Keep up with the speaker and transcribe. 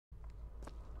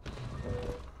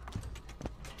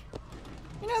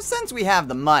Now, since we have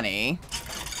the money,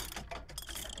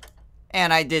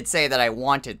 and I did say that I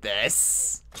wanted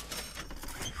this.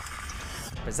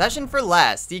 Possession for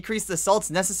less. Decrease the salts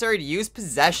necessary to use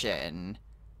possession.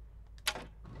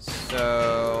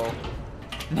 So,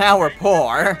 now we're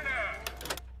poor.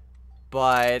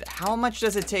 But how much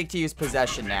does it take to use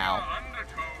possession now?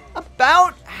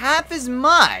 About half as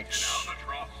much.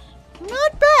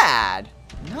 Not bad.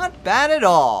 Not bad at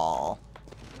all.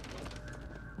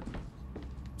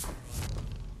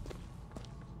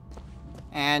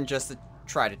 And just to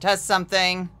try to test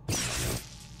something.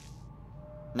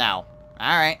 No.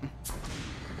 Alright.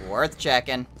 Worth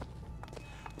checking.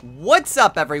 What's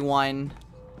up, everyone?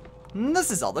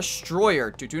 This is All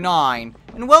Destroyer 229,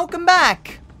 and welcome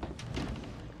back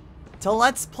to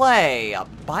Let's Play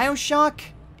Bioshock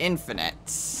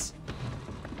Infinite.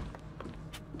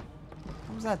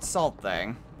 What was that salt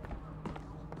thing?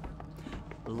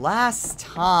 Last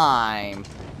time,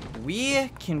 we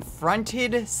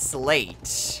confronted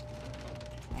Slate,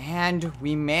 and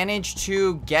we managed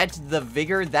to get the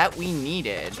vigor that we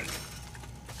needed.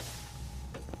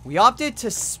 We opted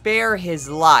to spare his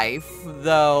life,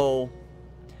 though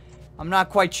I'm not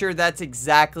quite sure that's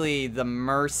exactly the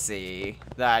mercy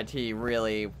that he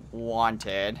really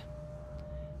wanted.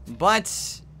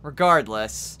 But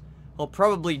regardless, he'll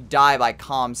probably die by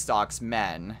Comstock's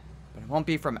men, but it won't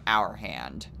be from our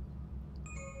hand.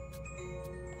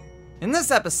 In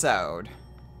this episode,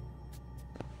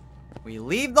 we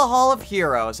leave the Hall of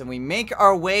Heroes and we make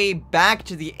our way back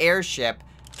to the airship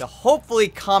to hopefully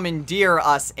commandeer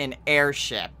us an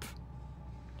airship.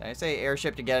 Did I say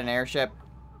airship to get an airship?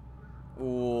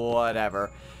 Whatever.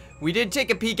 We did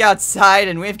take a peek outside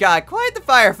and we've got quite the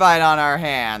firefight on our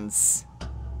hands.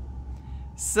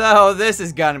 So this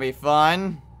is gonna be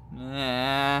fun.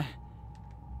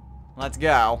 Let's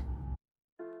go.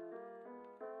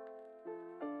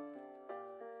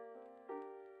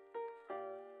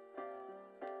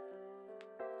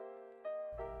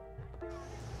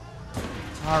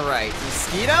 Alright,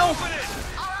 mosquito?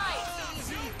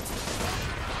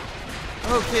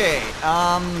 Okay,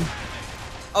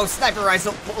 oh, sniper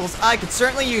rifles, I could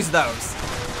certainly use those.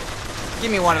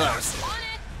 Give me one of those.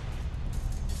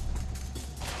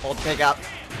 Hold pickup.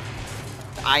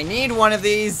 I need one of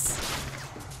these.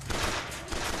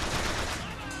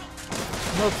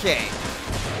 Okay.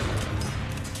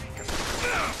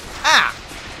 Ah!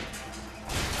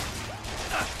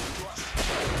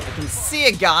 I can see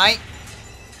a guy.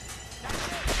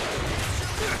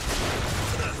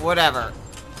 Whatever.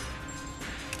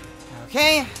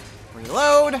 Okay,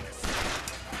 reload.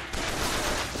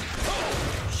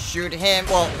 Shoot him.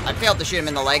 Well, I failed to shoot him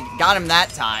in the leg. Got him that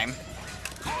time.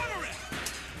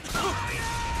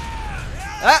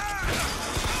 Ah!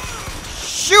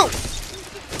 Shoot!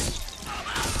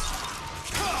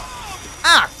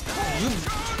 Ah! You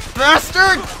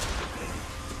bastard!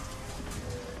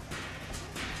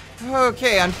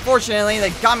 Okay, unfortunately,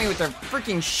 they got me with their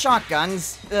freaking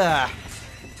shotguns. Ugh.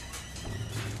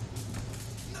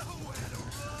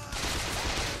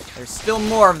 There's still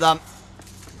more of them.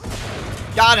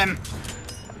 Got him.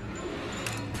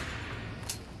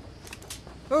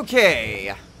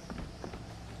 Okay.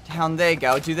 Down they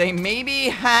go. Do they maybe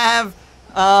have,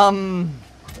 I'll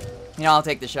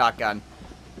take the shotgun.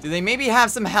 Do they maybe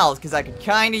have some health? Because I could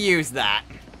kind of use that.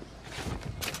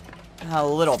 A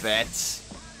little bit.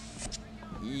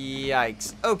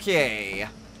 Yikes. Okay.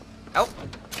 Oh.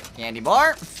 Candy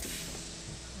bar.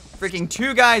 Freaking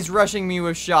two guys rushing me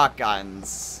with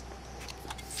shotguns.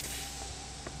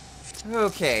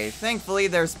 Okay, thankfully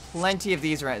there's plenty of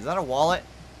these around. Is that a wallet?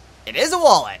 It is a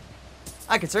wallet!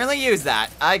 I could certainly use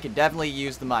that. I could definitely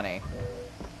use the money.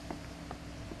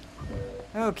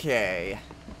 Okay.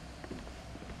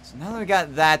 So now that we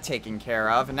got that taken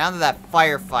care of, and now that that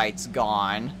firefight's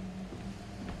gone,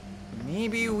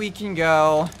 maybe we can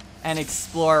go and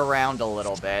explore around a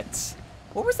little bit.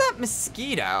 What was that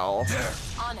mosquito?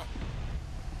 On it.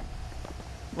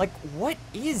 Like, what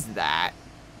is that?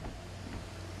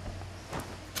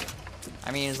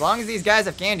 I mean, as long as these guys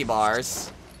have candy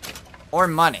bars. Or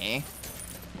money.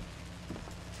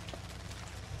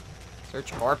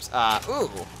 Search corpse. Ooh.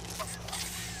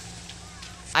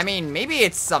 I mean, maybe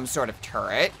it's some sort of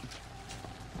turret.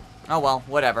 Oh well,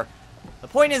 whatever. The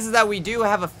point is that we do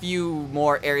have a few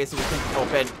more areas that we can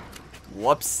open.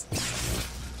 Whoops.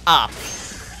 Up.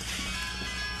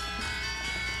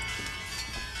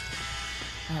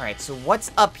 Alright, so what's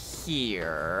up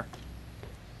here?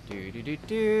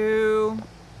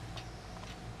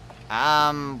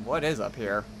 What is up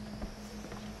here?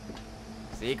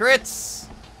 Secrets?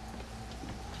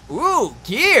 Ooh,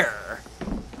 gear!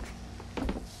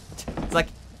 It's like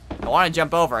want to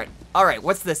jump over it. Alright,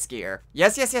 what's this gear?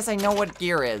 Yes, yes, yes, I know what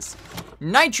gear is.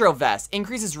 Nitro Vest.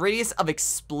 Increases radius of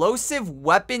explosive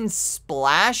weapon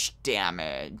splash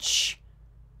damage.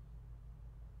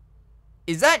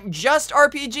 Is that just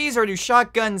RPGs or do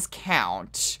shotguns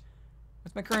count?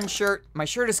 What's my current shirt? My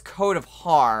shirt is Coat of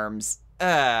Harms.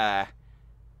 I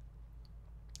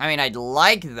mean, I'd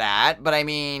like that, but I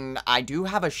mean, I do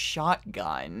have a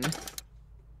shotgun.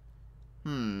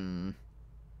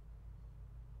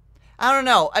 I don't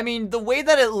know. I mean, the way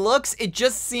that it looks, it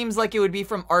just seems like it would be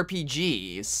from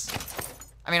RPGs.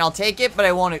 I mean, I'll take it, but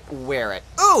I won't wear it.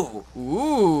 Ooh!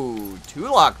 Ooh! 2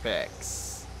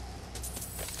 lockpicks.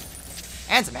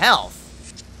 And some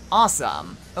health.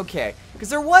 Awesome. Okay. Because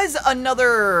there was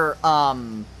another,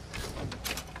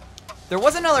 there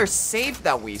was another safe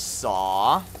that we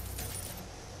saw.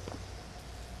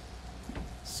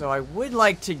 So I would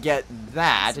like to get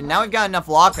that. And now we've got enough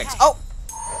lockpicks. Oh!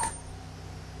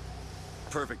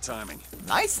 Perfect timing.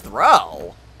 Nice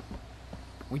throw.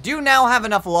 We do now have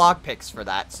enough lockpicks for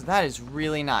that, so that is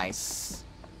really nice.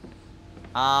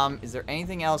 Is there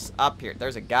anything else up here?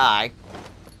 There's a guy.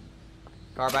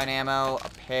 Carbine ammo, a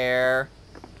pair.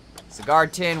 Cigar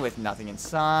tin with nothing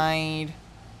inside.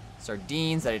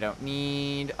 Sardines that I don't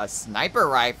need. A sniper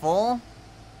rifle.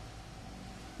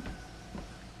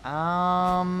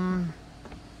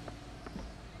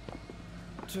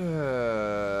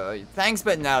 Thanks,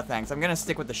 but no thanks. I'm gonna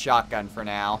stick with the shotgun for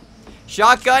now.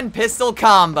 Shotgun pistol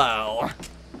combo.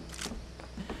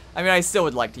 I mean, I still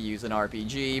would like to use an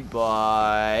RPG,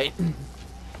 but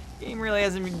game really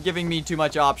hasn't been giving me too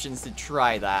much options to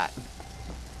try that.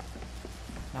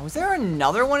 Now, is there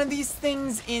another one of these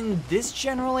things in this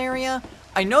general area?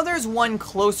 I know there's one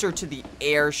closer to the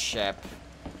airship.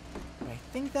 But I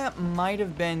think that might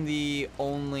have been the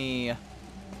only...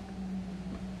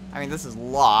 I mean, this is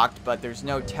locked, but there's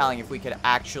no telling if we could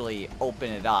actually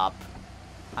open it up.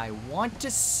 I want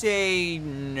to say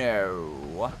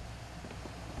no.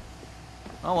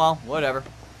 Oh well, whatever.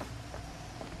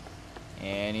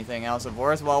 Anything else of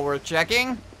worth while we're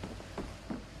checking?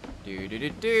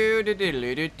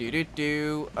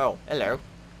 Oh, hello.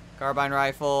 Carbine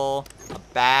rifle, a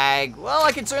bag. Well,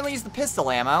 I could certainly use the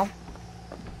pistol ammo.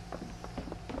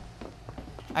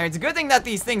 I mean, it's a good thing that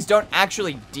these things don't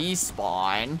actually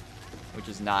despawn, which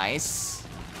is nice.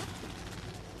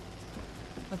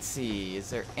 Let's see, is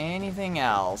there anything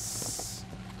else?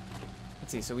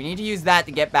 Let's see, so we need to use that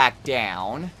to get back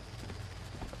down.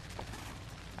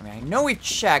 I mean, I know we've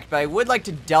checked, but I would like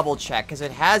to double check, because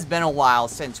it has been a while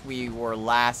since we were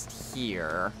last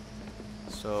here.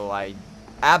 So I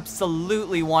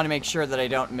absolutely want to make sure that I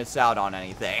don't miss out on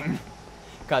anything.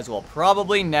 Because we'll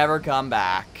probably never come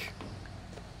back.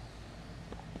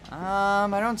 I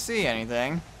don't see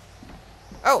anything.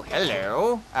 Oh,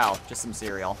 hello. Oh, just some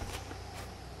cereal.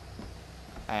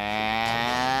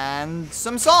 And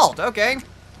some salt. Okay.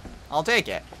 I'll take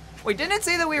it. Wait, didn't it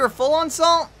say that we were full on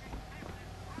salt?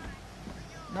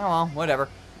 Oh, well, whatever.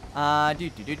 I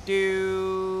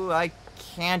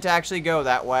can't actually go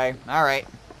that way. Alright.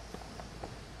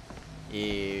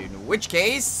 In which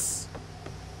case,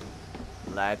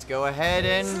 let's go ahead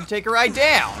and take a ride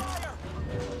down.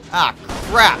 Ah,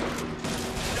 crap.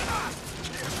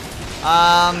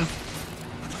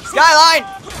 Skyline!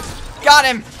 Got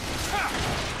him!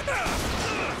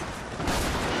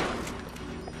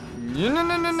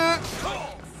 No.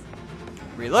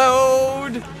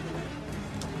 Reload!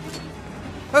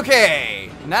 Okay,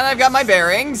 now that I've got my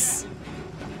bearings,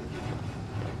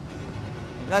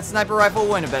 that sniper rifle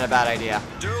wouldn't have been a bad idea.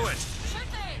 Do it!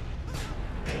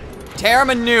 Tear him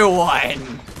a new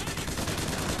one!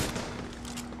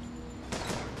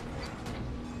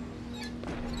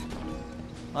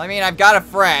 Well, I mean, I've got a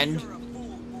friend.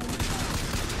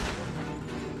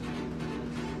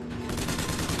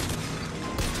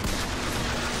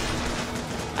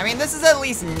 I mean, this is at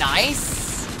least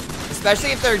nice.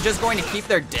 Especially if they're just going to keep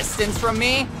their distance from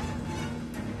me.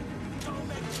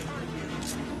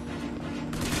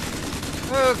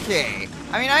 Okay.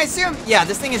 I mean, I assume... Yeah,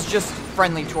 this thing is just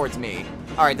friendly towards me.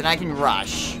 Alright, then I can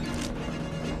rush.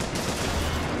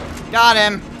 Got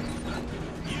him.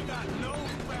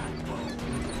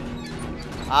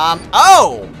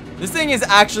 Oh! This thing is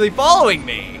actually following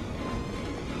me.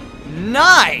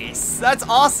 Nice! That's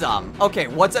awesome. Okay,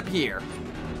 what's up here?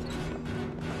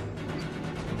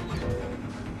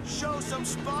 Show some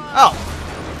spine. Oh.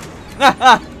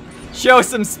 Show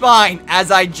some spine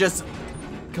as I just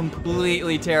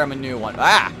completely tear him a new one.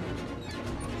 Ah.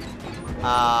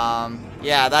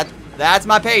 Yeah, that's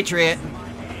my Patriot.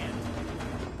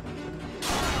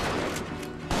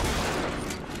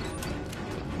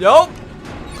 Nope.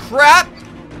 Crap.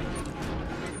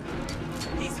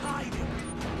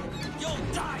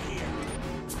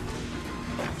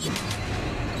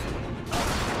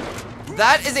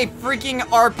 That is a freaking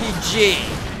RPG.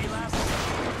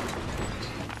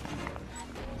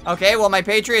 Okay, well, my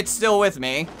Patriot's still with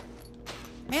me.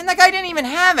 Man, that guy didn't even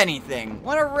have anything.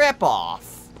 What a ripoff.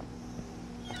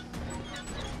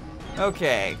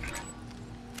 Okay.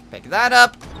 Pick that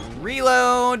up.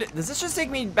 Reload. Does this just take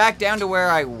me back down to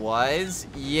where I was?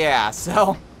 Yeah,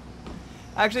 so...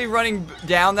 Actually, running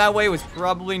down that way was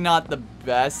probably not the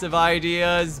best of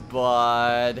ideas,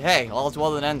 but... Hey, all's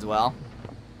well that ends well.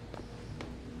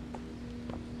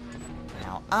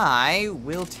 Now, I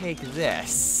will take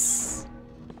this.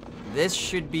 This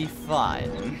should be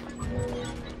fun.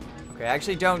 Okay, I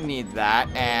actually don't need that,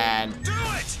 and... Do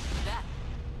it!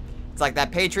 It's like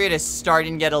that Patriot is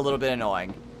starting to get a little bit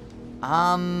annoying.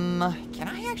 Can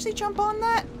I actually jump on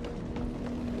that?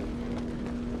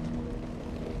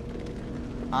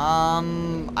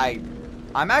 I'm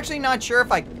actually not sure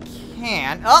if I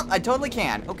can. Oh, I totally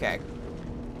can. Okay.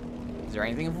 Is there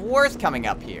anything of worth coming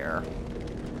up here?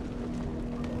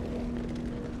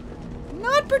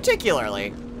 Not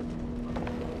particularly.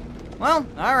 Well,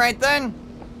 alright then.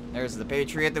 There's the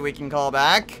Patriot that we can call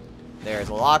back. There's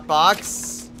a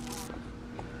lockbox.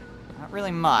 Not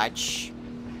really much.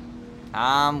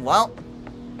 Well,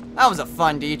 that was a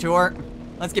fun detour.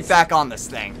 Let's get back on this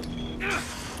thing.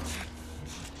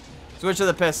 Switch to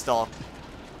the pistol.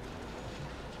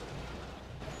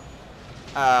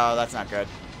 Oh, that's not good.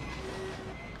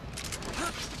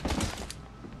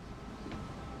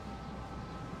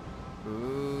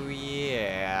 Ooh,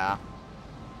 yeah.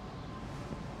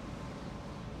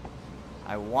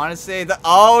 I want to say that...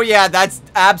 Oh, yeah, that's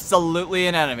absolutely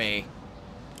an enemy.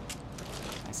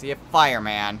 I see a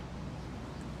fireman.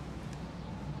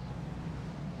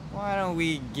 Why don't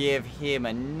we give him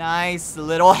a nice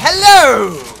little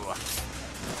hello?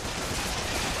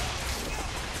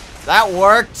 That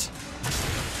worked.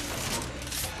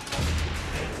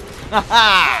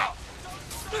 Haha.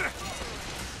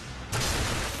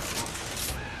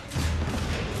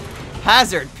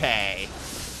 Hazard pay.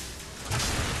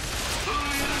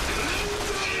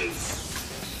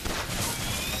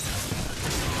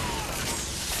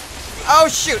 Oh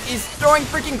shoot, he's throwing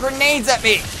freaking grenades at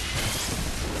me.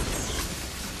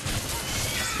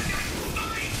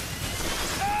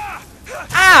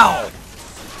 Ow!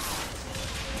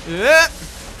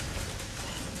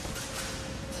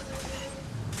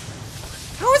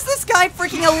 How is this guy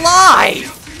freaking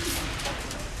alive?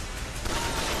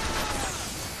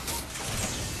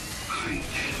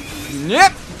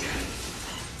 Yep.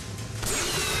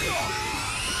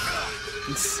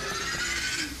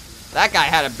 That guy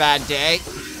had a bad day.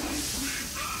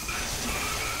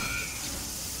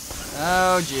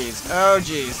 Oh jeez. Oh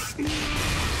jeez.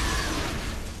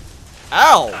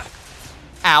 Ow!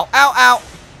 Ow, ow, ow!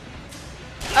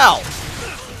 Ow!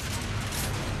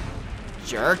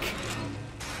 Jerk.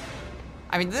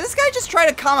 I mean, did this guy just try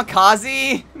to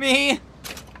kamikaze me?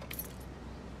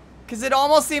 Because it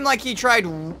almost seemed like he tried,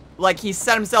 like he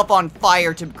set himself on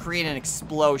fire to create an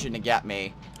explosion to get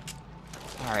me.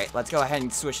 Alright, let's go ahead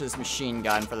and switch to this machine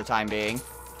gun for the time being.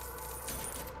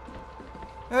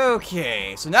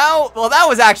 Okay, so now, well, that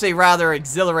was actually rather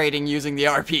exhilarating using the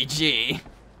RPG.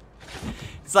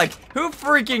 It's like, who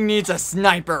freaking needs a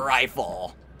sniper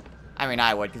rifle? I mean,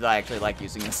 I would, because I actually like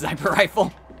using the sniper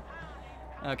rifle.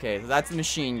 Okay, so that's the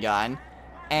machine gun.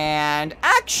 And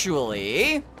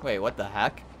actually... Wait, what the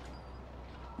heck?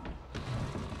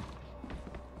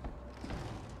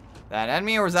 That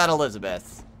enemy, or was that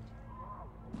Elizabeth?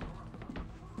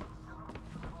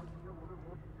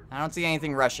 I don't see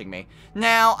anything rushing me.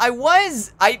 Now,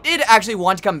 I did actually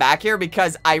want to come back here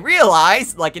because I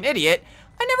realized, like an idiot,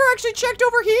 I never actually checked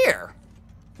over here.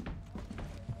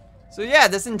 So yeah,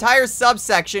 this entire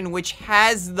subsection, which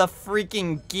has the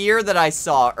freaking gear that I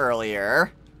saw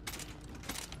earlier.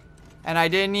 And I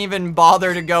didn't even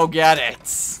bother to go get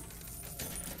it.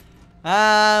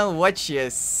 What you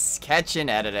catching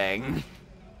editing?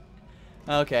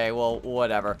 Okay, well,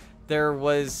 whatever. There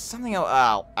was something else.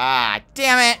 Oh,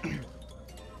 damn it.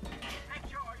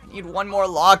 Need one more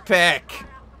lockpick.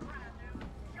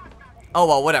 Oh,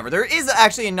 well, whatever. There is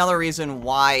actually another reason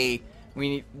why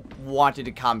we wanted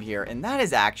to come here, and that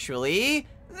is actually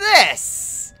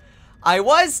this. I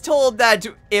was told that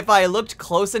if I looked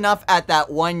close enough at that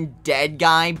one dead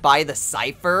guy by the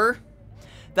cipher,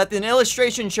 that an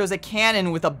illustration shows a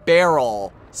cannon with a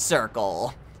barrel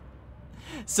circle.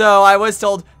 So I was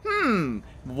told,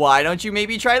 why don't you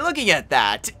maybe try looking at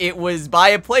that? It was by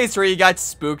a place where you got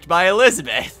spooked by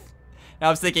Elizabeth. And I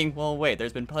was thinking, well, wait,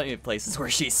 there's been plenty of places where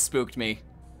she's spooked me.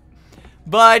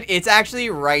 But it's actually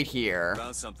right here.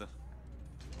 Found something.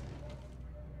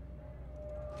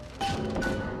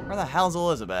 Where the hell's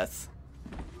Elizabeth?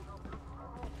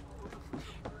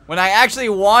 When I actually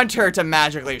want her to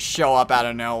magically show up out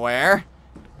of nowhere.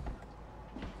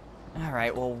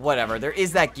 Alright, well, whatever. There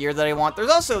is that gear that I want. There's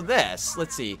also this.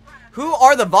 Let's see. Who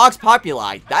are the Vox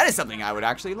Populi? That is something I would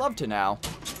actually love to know.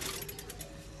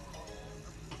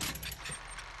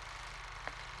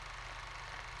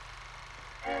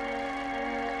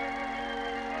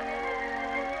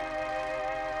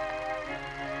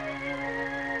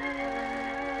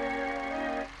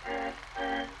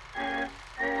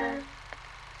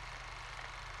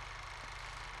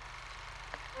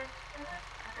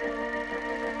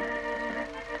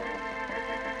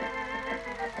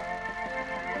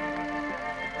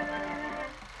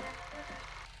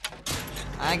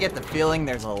 I get the feeling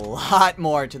there's a lot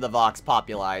more to the Vox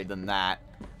Populi than that.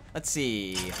 Let's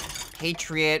see.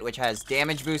 Patriot, which has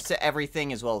damage boost to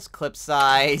everything as well as clip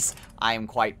size. I am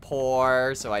quite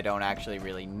poor, so I don't actually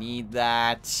really need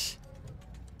that.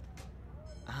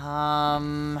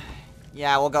 Yeah,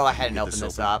 we'll go ahead and open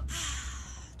this up.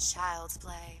 Child's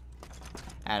play.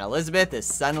 And Elizabeth is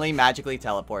suddenly magically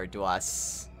teleported to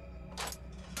us.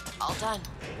 All done.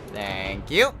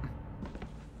 Thank you.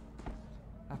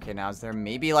 Okay, now is there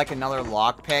maybe like another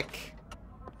lockpick?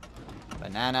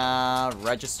 Banana,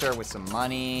 register with some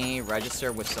money,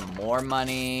 register with some more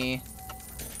money.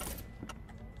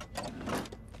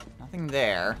 Nothing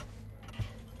there.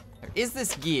 There is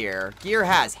this gear. Gear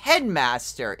has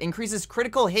Headmaster, increases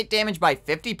critical hit damage by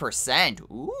 50%.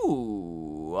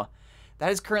 Ooh.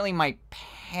 That is currently my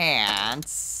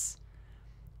pants.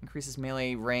 Increases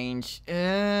melee range.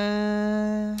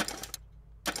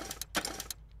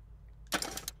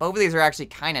 Both of these are actually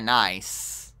kind of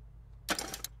nice.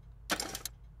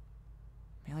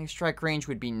 Melee strike range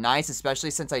would be nice,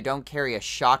 especially since I don't carry a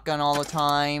shotgun all the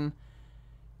time.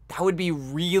 That would be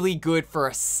really good for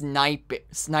a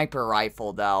sniper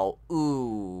rifle, though.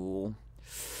 Ooh.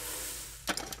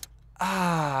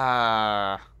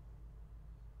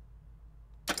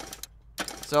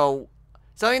 So,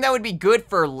 something that would be good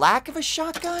for lack of a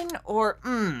shotgun? Or,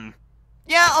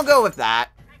 yeah, I'll go with that.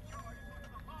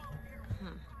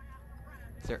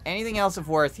 Is there anything else of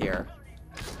worth here?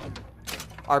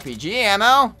 RPG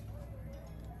ammo?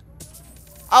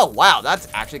 Oh, wow, that's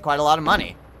actually quite a lot of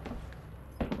money.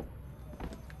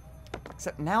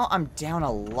 Except now I'm down a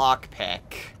lockpick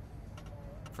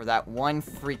for that one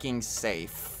freaking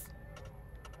safe.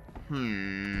 I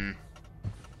mean,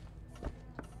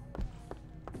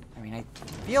 I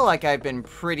feel like I've been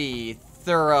pretty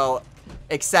thorough,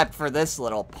 except for this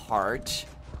little part.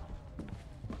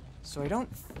 So I don't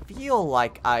feel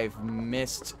like I've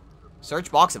missed...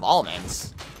 Search box of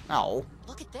almonds. Oh.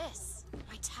 Look at this.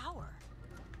 My tower.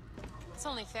 It's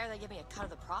only fair they give me a cut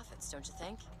of the profits, don't you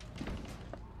think?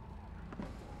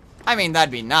 I mean,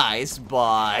 that'd be nice,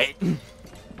 but...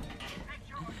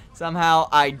 somehow,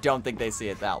 I don't think they see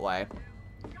it that way.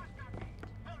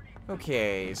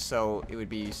 Okay, so it would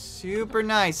be super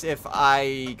nice if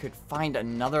I could find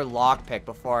another lockpick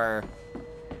before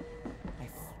I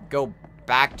go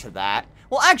back to that.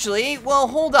 Well, actually, well,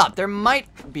 hold up. There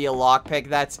might be a lockpick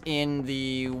that's in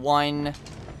the one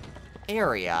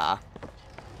area.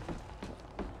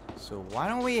 So why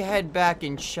don't we head back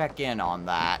and check in on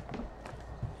that?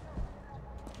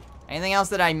 Anything else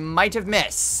that I might have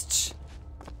missed?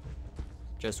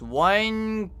 Just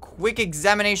one quick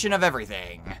examination of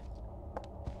everything.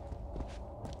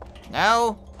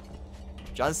 No?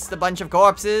 Just a bunch of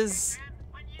corpses?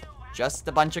 Just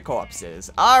a bunch of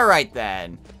corpses. Alright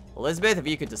then. Elizabeth, if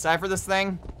you could decipher this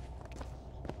thing.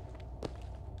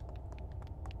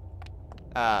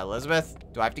 Elizabeth,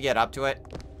 do I have to get up to it?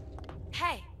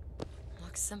 Hey.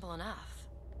 Looks simple enough.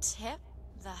 Tip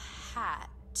the hat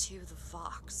to the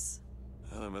Vox.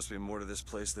 Well, there must be more to this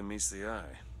place than meets the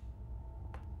eye.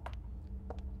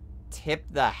 Tip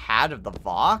the hat of the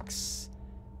Vox?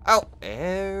 Oh,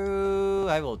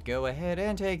 I will go ahead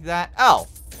and take that. Oh.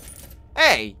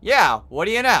 Hey, yeah, what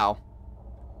do you know?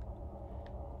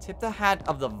 Tip the hat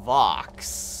of the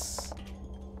Vox.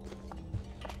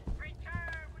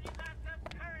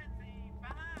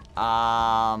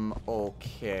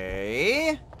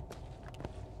 Okay.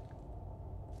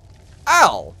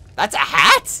 Oh, that's a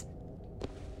hat?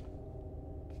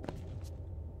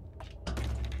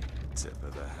 Tip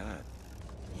of the hat.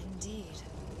 Indeed.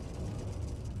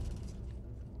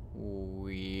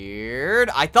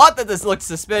 Weird. I thought that this looked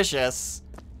suspicious,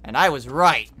 and I was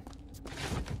right.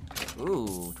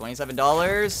 Ooh,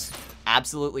 $27.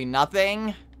 Absolutely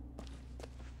nothing.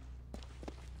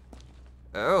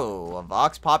 Oh, a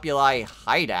Vox Populi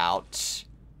hideout.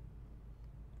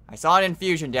 I saw an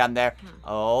infusion down there.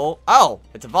 Oh,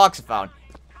 it's a Voxophone.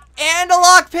 And a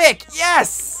lockpick!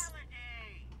 Yes!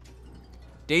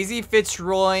 Daisy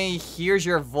Fitzroy, here's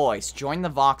your voice. Join the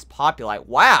Vox Populi.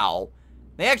 Wow.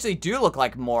 They actually do look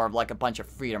like more of like a bunch of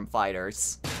freedom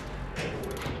fighters.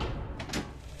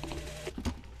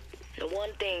 The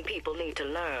one thing people need to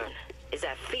learn is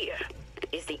that fear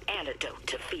is the antidote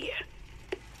to fear.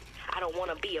 I don't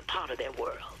want to be a part of their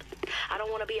world. I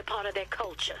don't want to be a part of their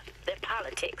culture, their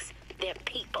politics, their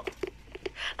people.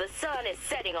 The sun is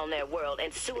setting on their world,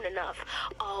 and soon enough,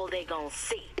 all they gonna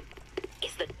see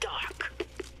is the dark.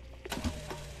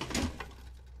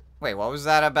 Wait, what was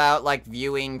that about, like,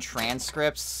 viewing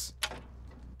transcripts?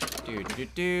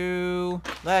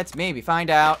 Let's maybe find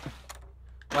out.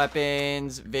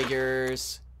 Weapons,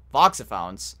 vigors,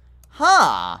 voxophones.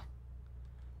 Huh.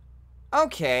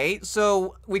 Okay,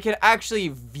 so we could actually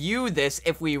view this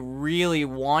if we really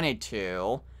wanted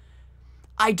to.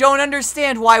 I don't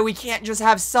understand why we can't just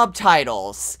have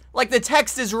subtitles. Like, the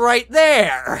text is right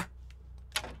there.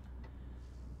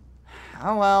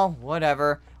 Oh well,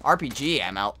 whatever. RPG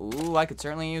ammo. Ooh, I could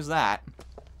certainly use that.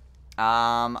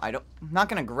 I'm not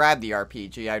gonna grab the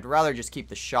RPG. I'd rather just keep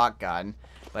the shotgun.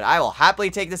 But I will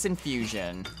happily take this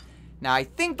infusion. Now, I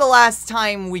think the last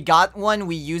time we got one,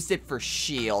 we used it for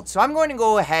shield. So I'm going to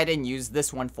go ahead and use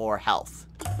this one for health.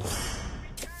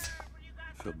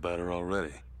 Feel better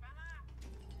already.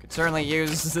 Could certainly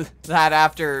use that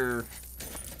after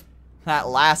that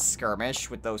last skirmish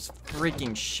with those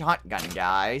freaking shotgun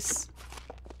guys.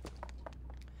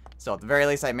 So at the very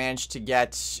least, I managed to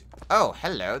get... Oh,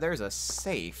 hello, there's a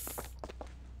safe.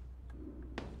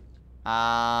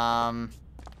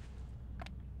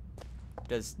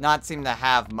 Does not seem to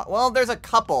have much. Well, there's a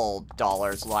couple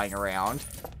dollars lying around.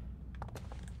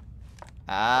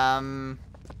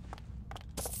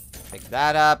 Pick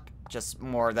that up. Just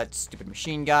more of that stupid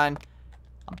machine gun.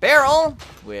 A barrel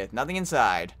with nothing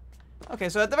inside. Okay,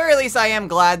 so at the very least, I am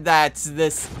glad that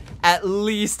this at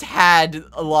least had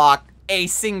a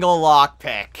single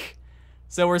lockpick.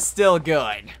 So we're still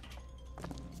good.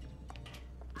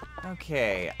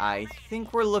 Okay, I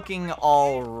think we're looking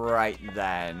all right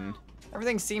then.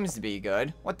 Everything seems to be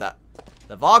good. What the?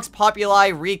 The Vox Populi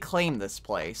reclaimed this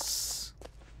place.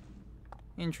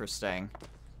 Interesting.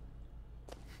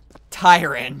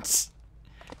 Tyrant.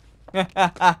 Okay,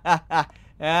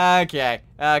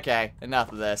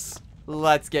 enough of this.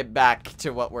 Let's get back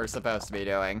to what we're supposed to be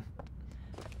doing.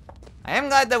 I am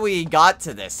glad that we got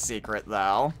to this secret,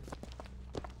 though.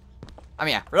 I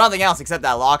mean, yeah, for nothing else except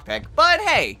that lockpick. But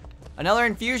hey, another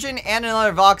infusion and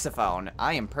another voxophone.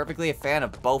 I am perfectly a fan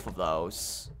of both of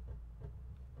those.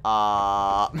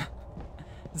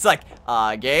 It's like,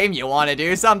 game, you want to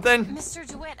do something? Mr.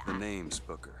 DeWitt, The name's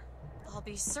Booker. I'll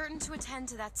be certain to attend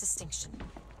to that distinction.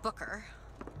 Booker,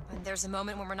 when there's a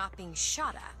moment when we're not being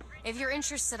shot at. If you're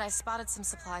interested, I spotted some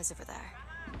supplies over there.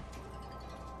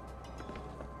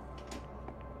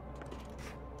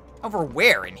 Over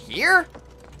where? In here?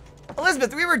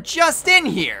 Elizabeth, we were just in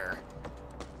here.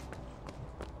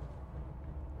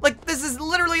 Like, this is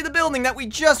literally the building that we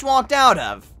just walked out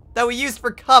of. That we used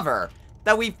for cover.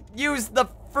 That we used the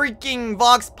freaking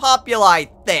Vox Populi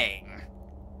thing.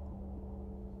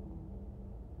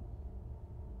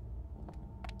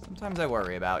 Sometimes I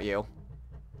worry about you.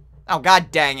 Oh, god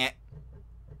dang it.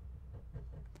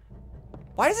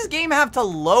 Why does this game have to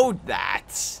load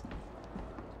that?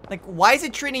 Like, why is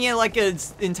it treating it like an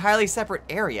entirely separate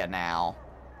area now?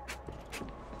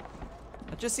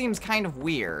 That just seems kind of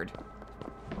weird.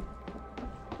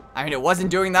 I mean, it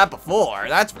wasn't doing that before,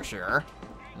 that's for sure.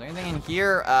 Is there anything in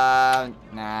here?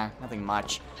 Nah, nothing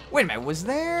much. Wait a minute, was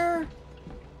there?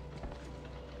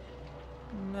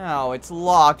 No, it's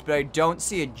locked, but I don't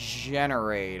see a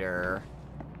generator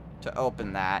to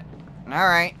open that.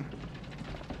 Alright.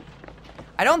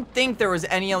 I don't think there was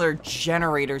any other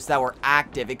generators that were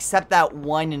active, except that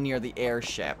one near the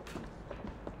airship.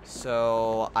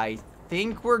 So, I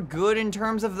think we're good in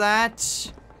terms of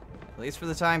that. At least for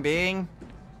the time being.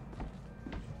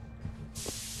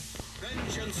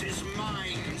 Vengeance is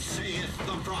mine, saith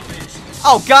the prophet.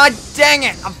 Oh, god dang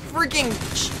it! A freaking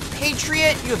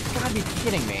patriot? You have got to be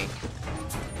kidding me.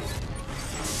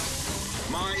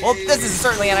 Well, this is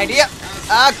certainly an idea.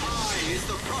 Ow!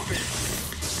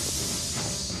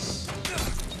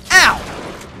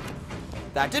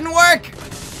 That didn't work!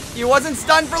 He wasn't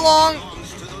stunned for long!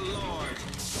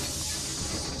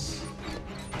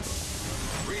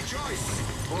 Rejoice,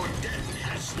 for death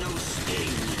has no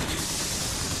sting.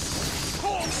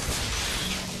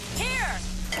 Here!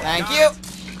 Thank you!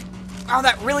 Oh,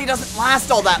 that really doesn't last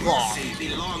all that long. Mercy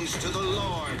belongs to the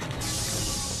Lord.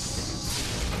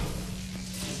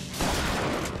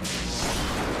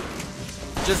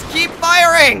 Just keep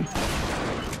firing!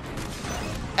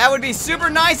 That would be super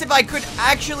nice if I could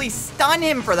actually stun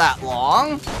him for that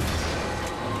long.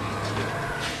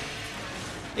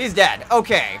 He's dead.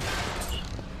 Okay.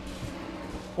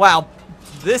 Wow.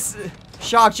 This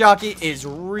shock jockey is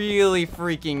really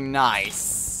freaking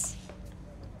nice.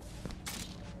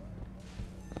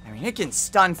 I mean, it can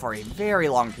stun for a very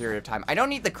long period of time. I don't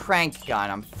need the crank gun.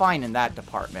 I'm fine in that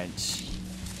department.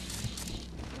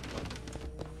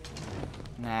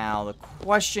 Now, the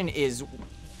question is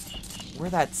where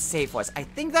that safe was. I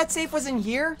think that safe was in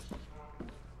here?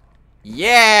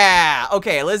 Yeah!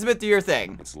 Okay, Elizabeth, do your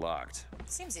thing. It's locked.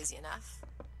 Seems easy enough.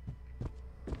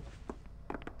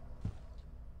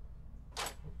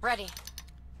 Ready.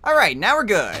 Alright, now we're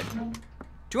good.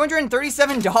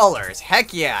 $237.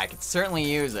 Heck yeah, I could certainly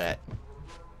use it.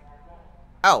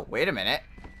 Oh, wait a minute.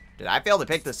 Did I fail to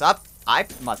pick this up? I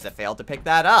must have failed to pick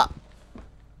that up.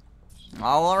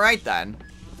 Oh, alright then.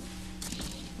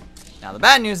 Now, the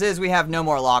bad news is we have no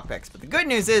more lockpicks, but the good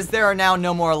news is there are now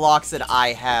no more locks that I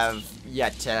have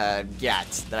yet to get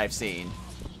that I've seen.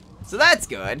 So that's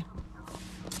good.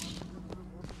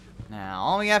 Now,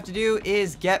 all we have to do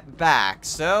is get back.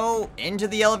 So, into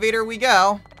the elevator we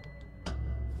go.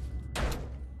 I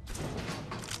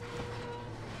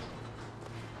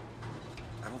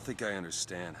don't think I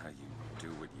understand how you do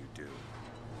what you do.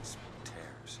 These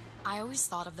tears. I always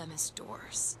thought of them as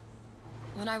doors.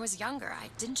 When I was younger, I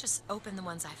didn't just open the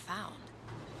ones I found.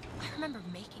 I remember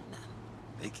making them.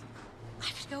 Making I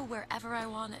could go wherever I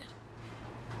wanted.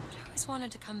 But I always wanted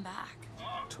to come back.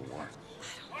 to what?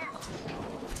 I don't know.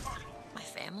 My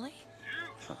family?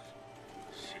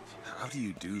 How do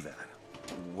you do that?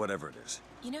 Whatever it is.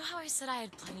 You know how I said I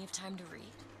had plenty of time to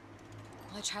read?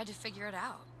 Well, I tried to figure it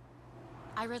out.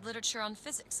 I read literature on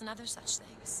physics and other such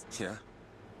things. Yeah?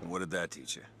 And what did that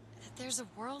teach you? That there's a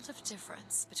world of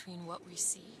difference between what we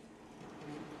see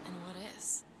and what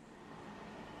is.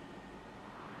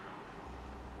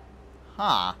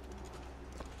 Huh.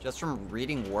 Just from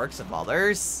reading works of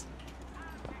others?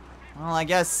 Well, I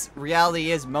guess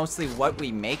reality is mostly what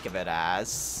we make of it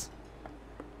as.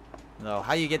 Though,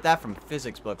 how you get that from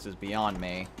physics books is beyond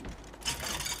me.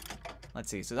 Let's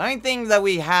see. So the only thing that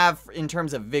we have in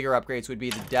terms of vigor upgrades would be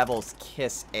the Devil's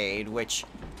Kiss aid, which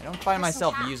I don't find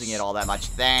myself using it all that much.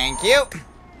 Thank you!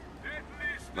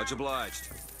 Much obliged.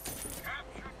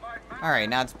 Alright,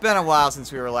 now it's been a while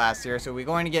since we were last here, so are we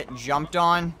going to get jumped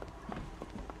on?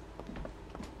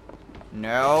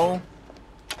 No.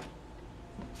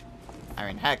 I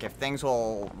mean, heck, if things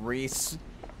will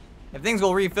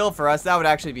refill for us, that would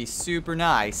actually be super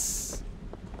nice.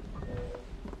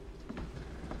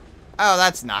 Oh,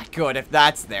 that's not good if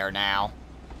that's there now.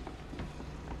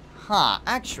 Huh,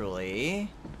 actually...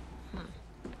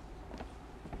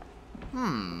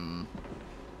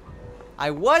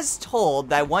 I was told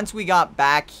that once we got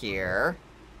back here,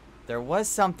 there was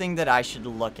something that I should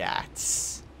look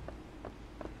at.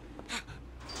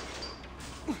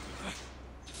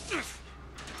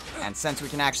 And since we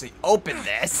can actually open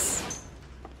this...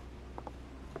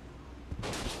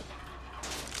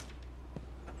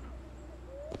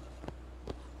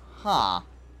 Huh.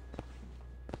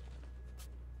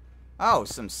 Oh,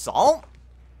 some salt?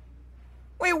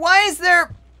 Wait, why is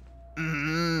there...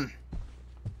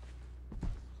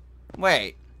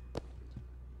 Wait.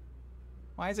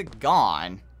 Why is it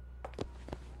gone?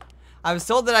 I was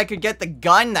told that I could get the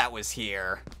gun that was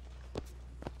here.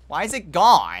 Why is it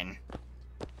gone?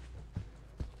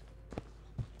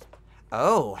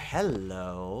 Oh,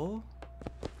 hello.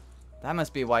 That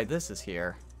must be why this is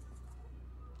here.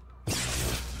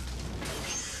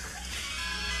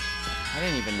 I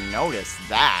didn't even notice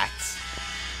that.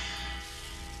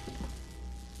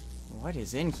 What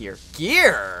is in here?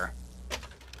 Gear!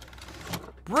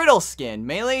 Brittle skin.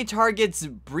 Melee targets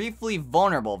briefly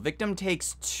vulnerable. Victim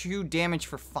takes 2 damage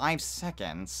for 5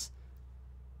 seconds.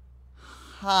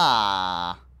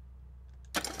 Huh.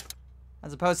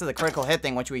 As opposed to the critical hit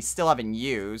thing, which we still haven't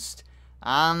used.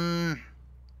 I'm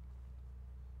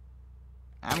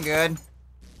good.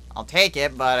 I'll take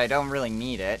it, but I don't really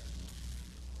need it.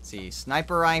 Let's see.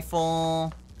 Sniper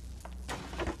rifle.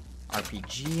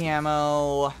 RPG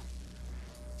ammo.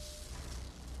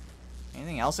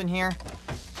 Anything else in here?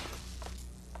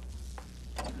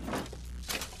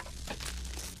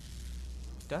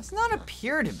 Does not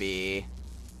appear to be.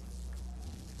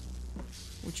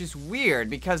 Which is weird,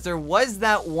 because there was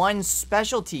that one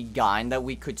specialty gun that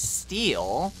we could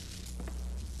steal.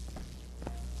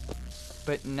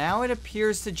 But now it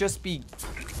appears to just be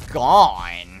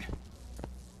gone.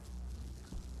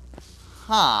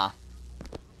 Huh.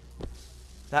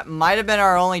 That might have been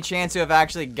our only chance to have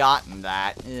actually gotten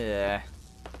that. Ugh.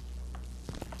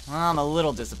 Well, I'm a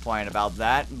little disappointed about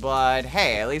that, but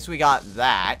hey, at least we got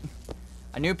that.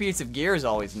 A new piece of gear is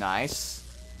always nice.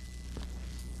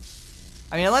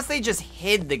 I mean, unless they just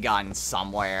hid the gun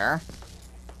somewhere.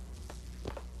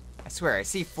 I swear, I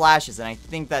see flashes, and I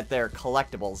think that they're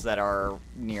collectibles that are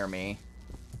near me.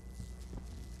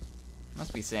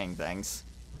 Must be seeing things.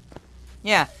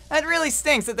 Yeah, that really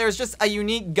stinks that there's just a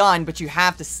unique gun, but you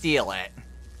have to steal it.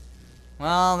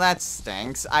 Well, that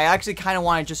stinks. I actually kind of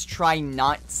want to just try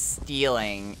not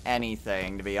stealing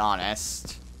anything, to be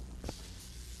honest.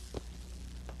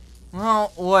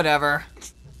 Well, whatever.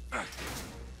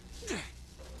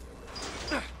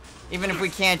 Even if we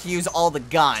can't use all the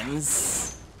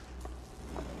guns,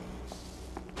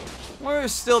 we're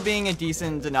still being a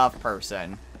decent enough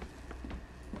person.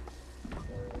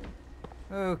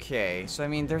 Okay, so I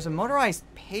mean, there's a motorized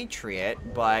Patriot,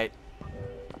 but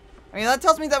I mean, that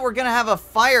tells me that we're gonna have a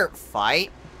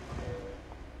firefight.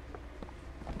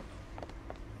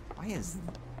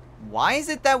 Why is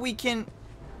it that we can...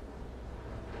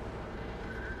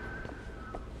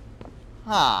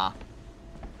 Huh.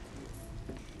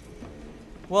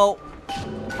 Well,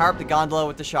 power up the gondola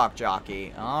with the shock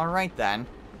jockey. Alright then.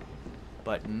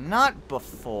 But not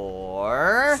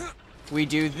before we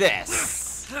do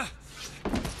this.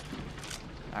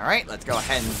 Alright, let's go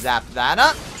ahead and zap that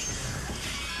up.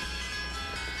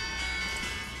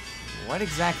 What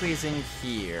exactly is in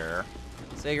here?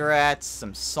 Cigarettes,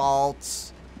 some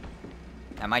salt.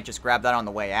 I might just grab that on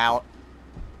the way out.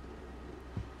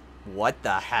 What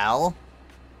the hell?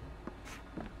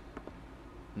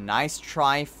 Nice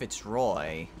try,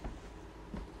 Fitzroy.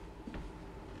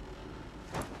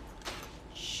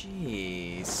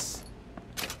 Jeez.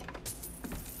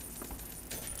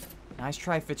 Nice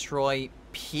try, Fitzroy.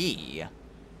 P.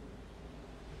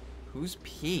 Who's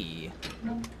P?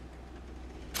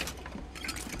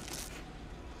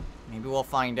 Maybe we'll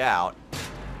find out.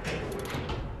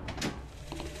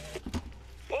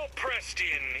 Old Preston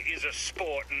is a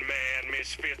sporting man,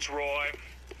 Miss Fitzroy.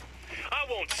 I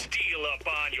won't steal up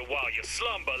on you while you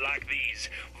slumber like these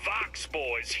Vox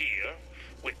boys here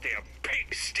with their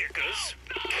pig stickers.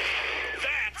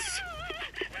 That's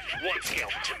one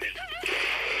scalp to me.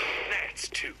 That's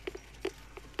two.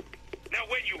 Now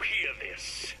when you hear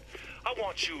this, I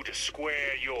want you to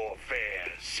square your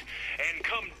affairs and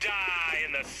come die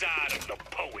in the side of the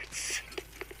poets.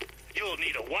 You'll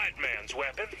need a white man's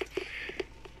weapon.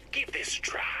 Give this a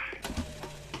try.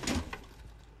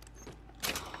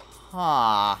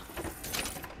 Huh.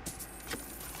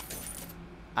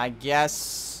 I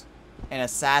guess an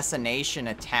assassination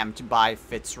attempt by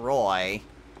Fitzroy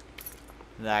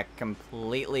that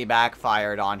completely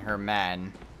backfired on her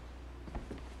men.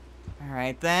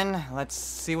 Alright then, let's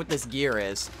see what this gear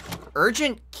is.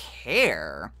 Urgent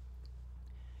care.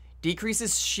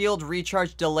 Decreases shield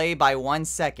recharge delay by 1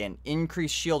 second.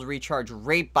 Increase shield recharge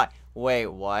rate by... Wait,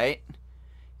 what?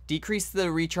 Decrease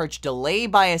the recharge delay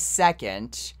by 1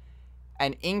 second.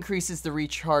 And increases the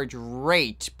recharge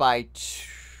rate by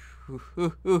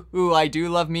 2... I do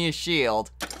love me a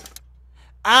shield.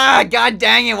 Ah, god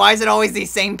dang it, why is it always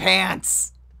these same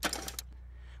pants?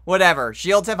 Whatever,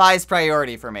 shields have highest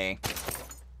priority for me.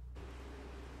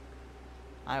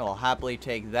 I will happily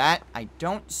take that. I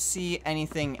don't see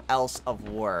anything else of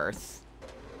worth.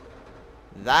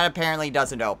 That apparently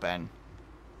doesn't open.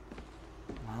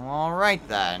 Well, alright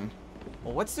then.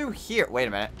 Well, what's through here? Wait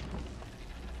a minute.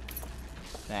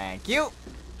 Thank you.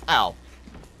 Ow.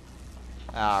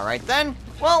 Alright then.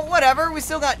 Well, whatever. We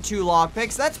still got 2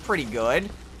 lockpicks. That's pretty good.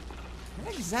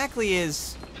 What exactly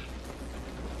is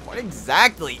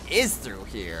through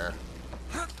here?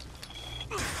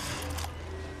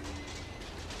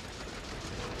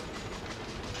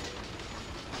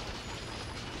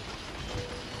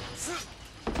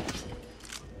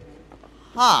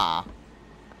 Huh.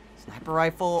 Sniper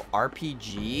rifle,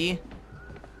 RPG,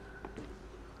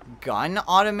 gun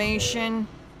automation.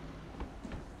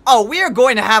 Oh, we are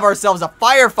going to have ourselves a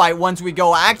firefight once we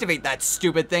go activate that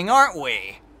stupid thing, aren't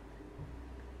we?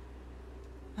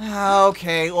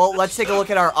 Okay, well, let's take a look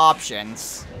at our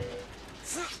options.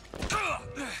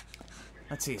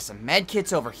 Let's see, some med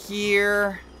kits over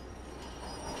here.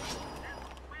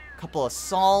 A couple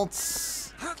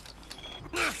assaults.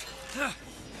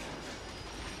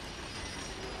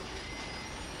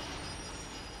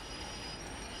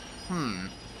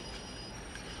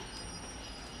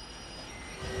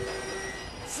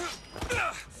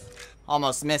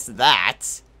 Almost missed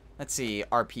that. Let's see,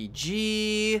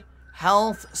 RPG,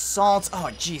 health, salts. Oh,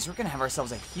 geez, we're gonna have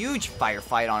ourselves a huge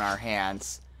firefight on our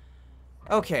hands.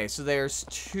 Okay, so there's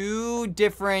 2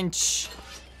 different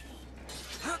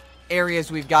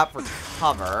areas we've got for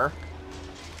cover.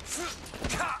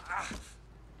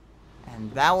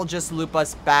 And that will just loop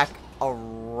us back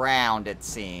around, it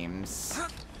seems.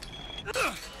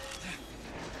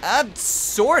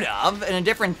 Sort of, in a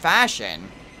different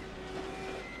fashion.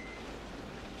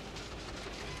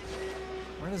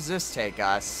 Where does this take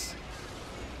us?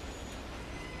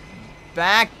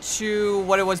 Back to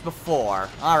what it was before.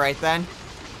 Alright then.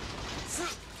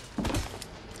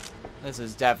 This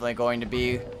is definitely going to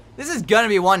be... This is gonna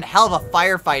be one hell of a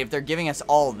firefight if they're giving us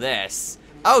all this.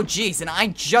 Oh jeez, and I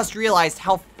just realized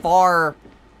how far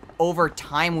over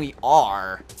time we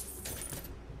are.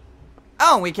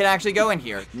 Oh, we can actually go in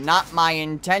here. Not my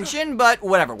intention, but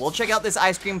whatever. We'll check out this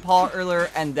ice cream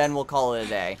parlor, and then we'll call it a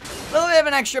day. A little bit of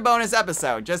an extra bonus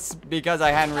episode, just because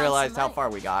I hadn't realized how far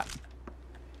we got.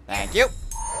 Thank you.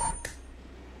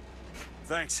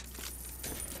 Thanks.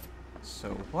 So,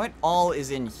 what all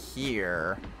is in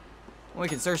here? Well, we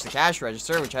can search the cash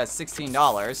register, which has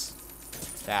 $16.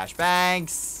 Cash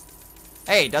bags.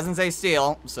 Hey, it doesn't say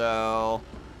steal, so...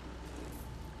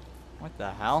 What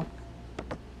the hell?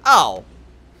 Oh!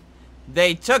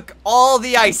 They took all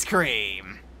the ice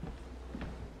cream!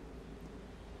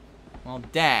 Well,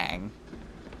 dang.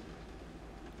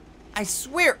 I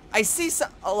swear, I see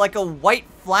some, like a white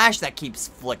flash that keeps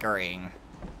flickering.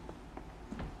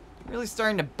 Really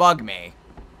starting to bug me.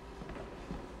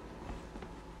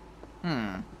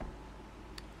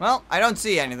 Well, I don't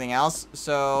see anything else,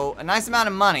 so a nice amount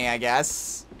of money, I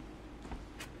guess.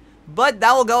 But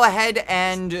that will go ahead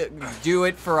and do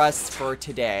it for us for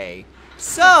today.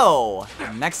 So,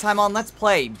 next time on Let's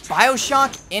Play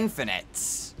Bioshock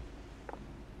Infinite.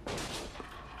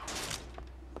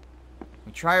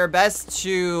 We try our best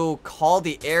to call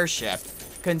the airship.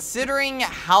 Considering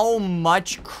how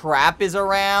much crap is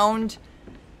around,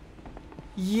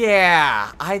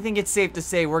 yeah, I think it's safe to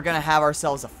say we're gonna have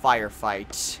ourselves a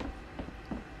firefight.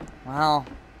 Well,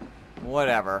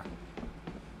 whatever.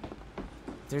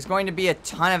 If there's going to be a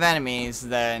ton of enemies,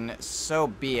 then so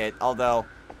be it. Although,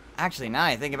 actually, now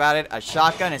I think about it, a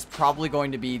shotgun is probably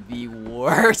going to be the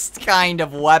worst kind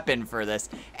of weapon for this.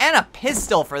 And a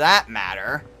pistol, for that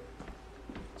matter.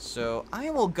 So,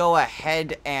 I will go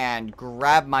ahead and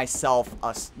grab myself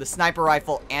the sniper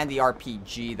rifle and the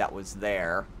RPG that was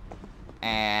there.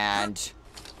 And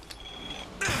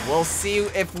we'll see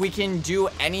if we can do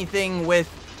anything with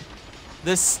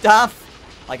this stuff.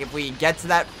 Like, if we get to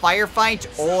that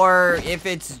firefight, or if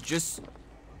it's just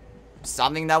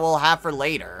something that we'll have for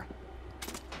later.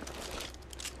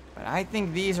 But I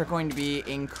think these are going to be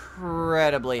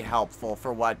incredibly helpful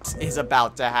for what is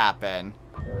about to happen.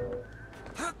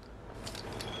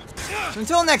 So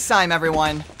until next time,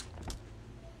 everyone,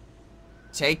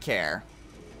 take care.